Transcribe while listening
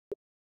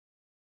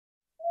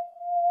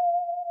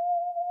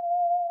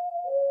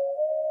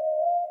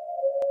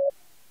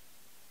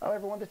Hello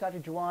everyone, this is Dr.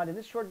 Jawad. In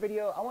this short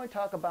video, I want to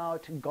talk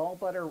about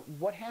gallbladder,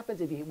 what happens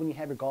when you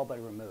have your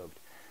gallbladder removed.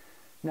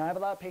 Now, I have a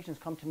lot of patients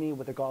come to me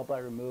with their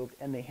gallbladder removed,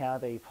 and they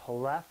have a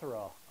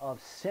plethora of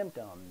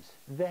symptoms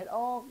that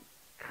all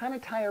kind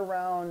of tie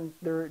around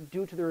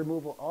due to the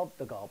removal of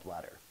the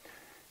gallbladder.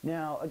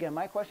 Now, again,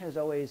 my question is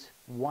always,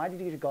 why did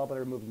you get your gallbladder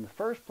removed in the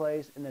first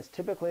place? And that's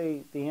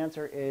typically, the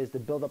answer is the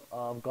buildup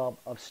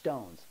of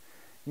stones.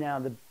 Now,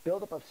 the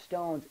buildup of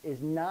stones is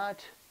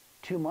not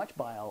too much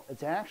bile,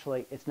 it's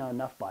not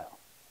enough bile,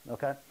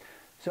 okay?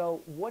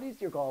 So what is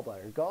your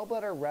gallbladder?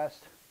 Gallbladder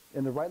rests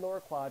in the right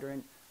lower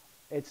quadrant.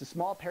 It's a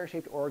small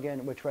pear-shaped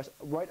organ which rests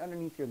right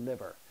underneath your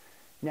liver.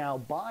 Now,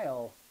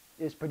 bile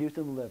is produced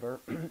in the liver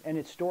and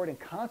it's stored and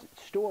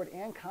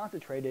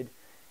concentrated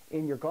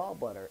in your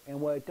gallbladder. And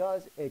what it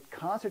does, it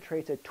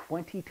concentrates it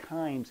 20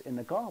 times in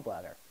the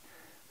gallbladder.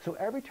 So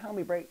every time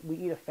we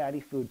eat a fatty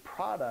food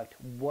product,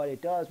 what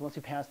it does, once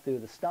we pass through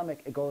the stomach,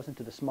 it goes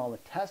into the small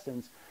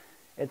intestines.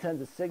 It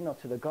sends a signal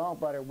to the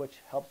gallbladder, which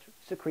helps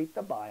secrete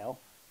the bile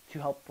to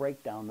help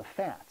break down the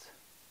fats.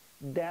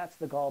 That's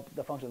the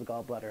function of the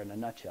gallbladder in a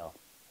nutshell.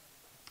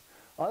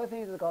 Other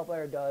things that the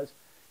gallbladder does,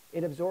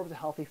 it absorbs the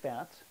healthy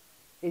fats.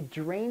 It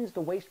drains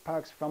the waste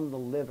products from the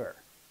liver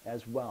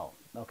as well,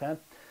 okay?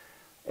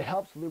 It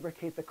helps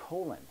lubricate the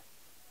colon.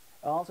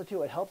 Also,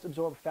 too, it helps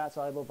absorb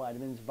fat-soluble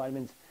vitamins,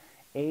 vitamins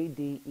A,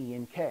 D, E,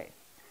 and K.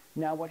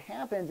 Now, what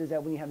happens is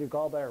that when you have your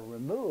gallbladder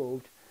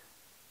removed,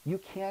 you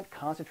can't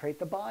concentrate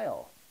the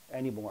bile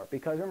anymore,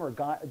 because remember,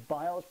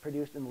 bile is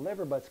produced in the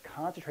liver, but it's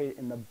concentrated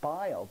in the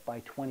bile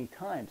by 20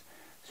 times.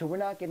 So we're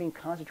not getting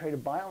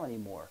concentrated bile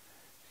anymore.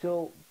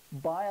 So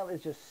bile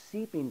is just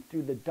seeping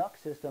through the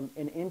duct system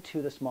and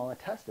into the small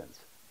intestines.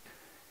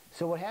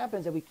 So what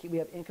happens is we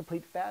have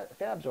incomplete fat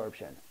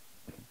absorption.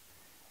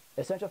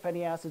 Essential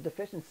fatty acid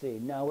deficiency.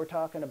 Now we're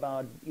talking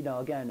about,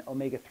 again,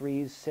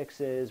 omega-3s,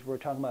 6s, we're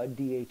talking about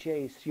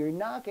DHA. So you're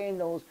not getting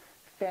those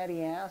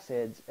fatty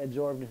acids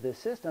absorbed into the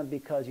system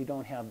because you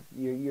don't have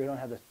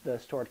the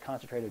stored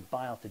concentrated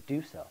bile to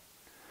do so.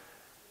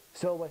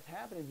 So what's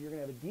happening is you're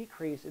going to have a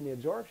decrease in the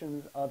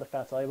absorption of the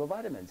fat-soluble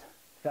vitamins.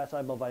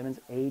 Fat-soluble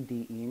vitamins A,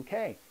 D, E, and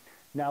K.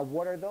 Now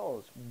what are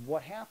those?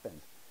 What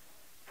happens?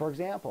 For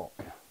example,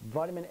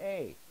 vitamin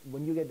A.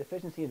 When you get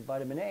deficiency in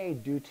vitamin A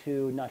due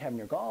to not having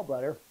your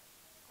gallbladder,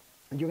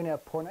 you're going to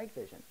have poor night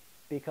vision,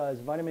 because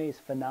vitamin A is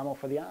phenomenal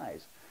for the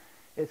eyes.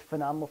 It's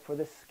phenomenal for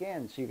the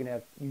skin. So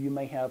you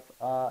may have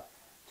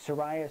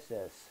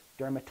psoriasis,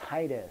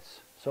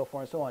 dermatitis, so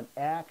forth and so on,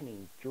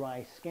 acne,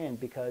 dry skin,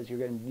 because you're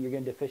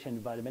getting deficient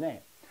in vitamin A.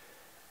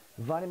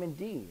 Vitamin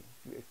D,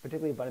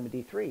 particularly vitamin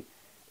D3.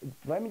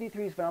 Vitamin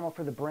D3 is phenomenal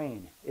for the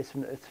brain. It's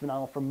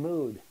phenomenal for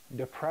mood,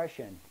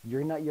 depression.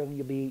 You'll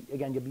be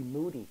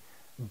moody.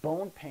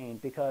 Bone pain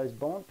because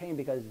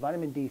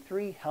vitamin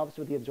D3 helps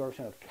with the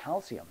absorption of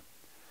calcium.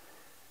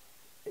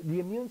 The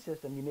immune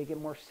system, you may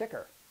get more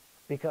sicker,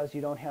 because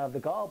you don't have the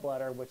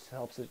gallbladder, which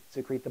helps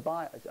secrete the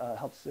bile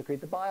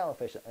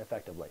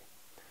effectively.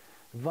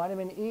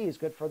 Vitamin E is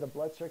good for the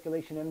blood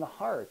circulation in the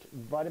heart.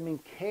 Vitamin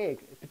K,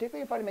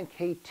 particularly vitamin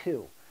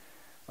K2,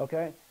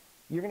 okay?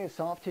 You're going to get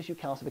soft tissue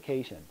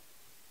calcification,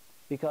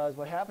 because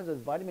what happens is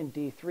vitamin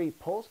D3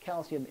 pulls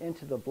calcium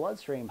into the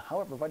bloodstream.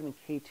 However, vitamin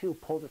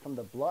K2 pulls it from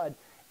the blood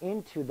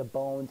into the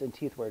bones and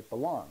teeth where it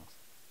belongs.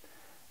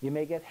 You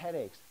may get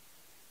headaches.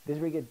 This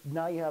is where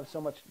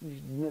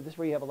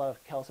you have a lot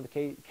of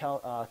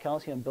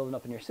calcium building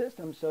up in your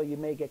system, so you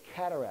may get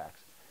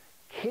cataracts.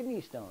 Kidney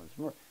stones.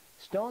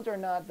 Stones are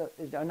not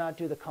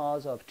due to the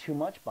cause of too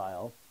much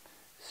bile.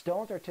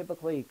 Stones are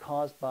typically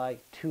caused by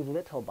too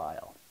little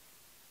bile.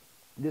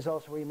 This is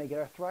also where you may get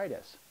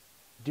arthritis,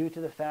 due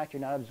to the fact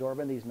you're not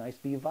absorbing these nice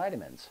B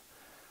vitamins.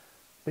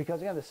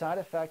 Because again, the side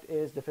effect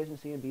is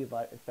deficiency in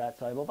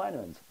fat-soluble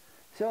vitamins.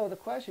 So the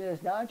question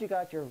is, now that you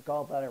got your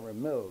gallbladder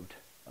removed,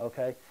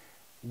 okay,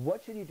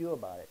 what should you do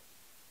about it?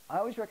 I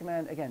always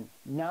recommend, again,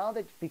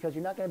 because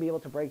you're not going to be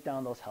able to break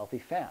down those healthy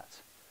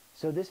fats.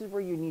 So this is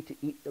where you need to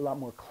eat a lot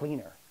more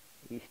cleaner.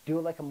 You do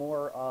it like a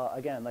more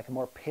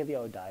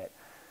paleo diet.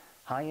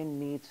 High in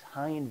meats,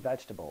 high in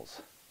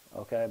vegetables.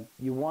 Okay?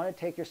 You want to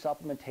take your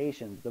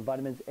supplementations, the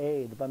vitamins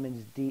A, the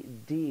vitamins D,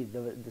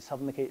 the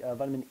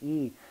vitamin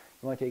E.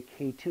 You want to take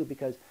K2,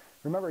 because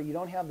remember, you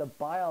don't have the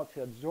bile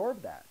to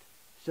absorb that.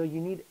 So you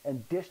need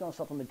additional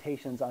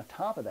supplementations on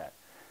top of that.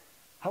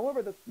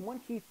 However, the one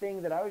key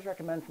thing that I always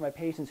recommend for my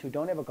patients who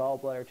don't have a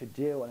gallbladder to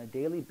do on a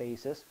daily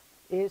basis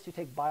is to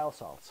take bile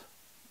salts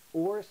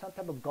or some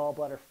type of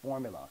gallbladder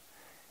formula.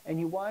 And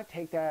you want to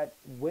take that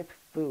with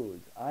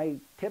foods.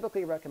 I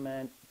typically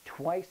recommend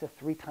 2 to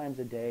 3 times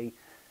a day,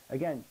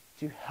 again,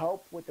 to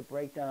help with the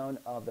breakdown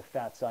of the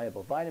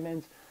fat-soluble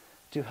vitamins,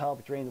 to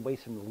help drain the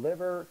waste from the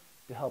liver,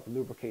 to help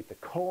lubricate the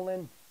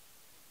colon.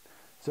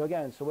 So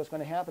again, what's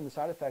going to happen, the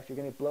side effects, you're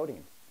going to get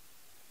bloating.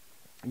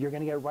 You're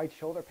going to get right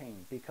shoulder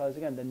pain, because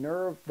again, the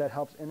nerve that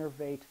helps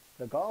innervate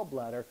the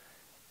gallbladder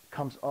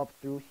comes up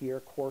through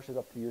here, courses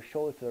up through your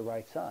shoulder to the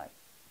right side.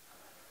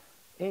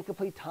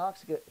 Incomplete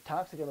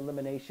toxic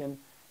elimination.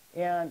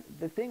 And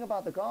the thing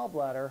about the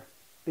gallbladder,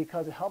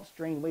 because it helps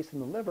drain waste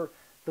from the liver,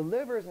 the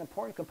liver is an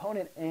important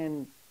component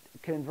in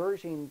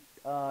converting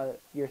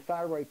your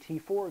thyroid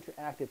T4 to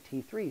active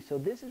T3. So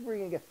this is where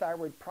you're going to get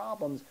thyroid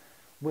problems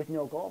with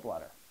no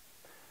gallbladder.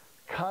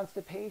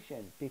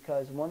 Constipation,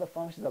 because one of the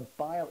functions of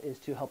bile is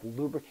to help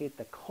lubricate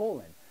the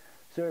colon.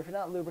 So if you're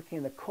not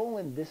lubricating the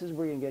colon, this is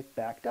where you're going to get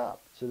backed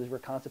up. So this is where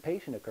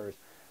constipation occurs.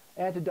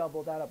 And to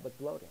double that up with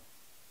bloating.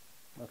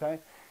 Okay?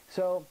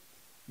 So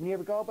when you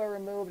have your gallbladder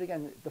removed,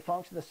 again, the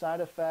function, the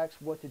side effects,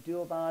 what to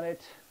do about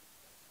it.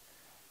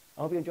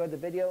 I hope you enjoyed the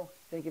video.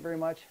 Thank you very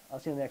much. I'll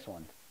see you in the next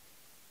one.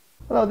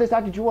 Hello, this is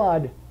Dr.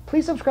 Jawad.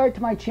 Please subscribe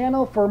to my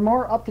channel for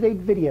more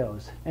up-to-date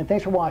videos. And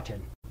thanks for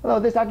watching. Hello,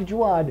 this is Dr.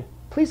 Jawad.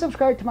 Please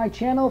subscribe to my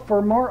channel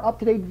for more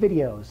up-to-date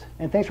videos.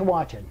 And thanks for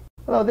watching.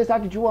 Hello, this is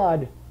Dr.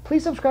 Jawad.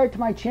 Please subscribe to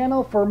my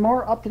channel for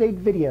more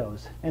up-to-date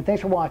videos. And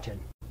thanks for watching.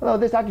 Hello,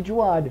 this is Dr.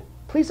 Jawad.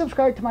 Please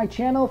subscribe to my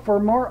channel for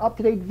more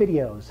up-to-date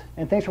videos.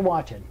 And thanks for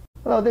watching.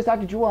 Hello, this is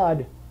Dr.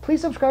 Jawad.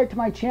 Please subscribe to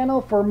my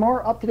channel for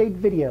more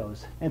up-to-date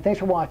videos. And thanks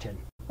for watching.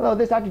 Hello,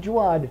 this is Dr.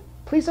 Jawad.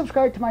 Please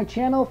subscribe to my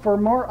channel for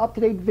more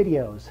up-to-date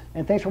videos.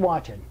 And thanks for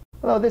watching.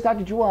 Hello, this is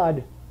Dr.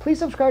 Jawad. Please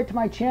subscribe to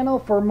my channel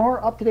for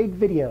more up-to-date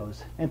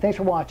videos. And thanks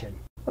for watching.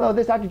 Hello,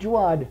 this is Dr.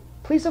 Jawad.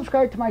 Please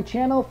subscribe to my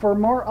channel for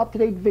more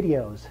up-to-date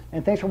videos.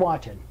 And thanks for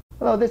watching.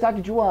 Hello, this is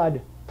Dr.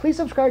 Jawad. Please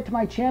subscribe to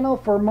my channel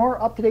for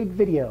more up-to-date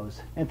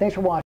videos. And thanks for watching.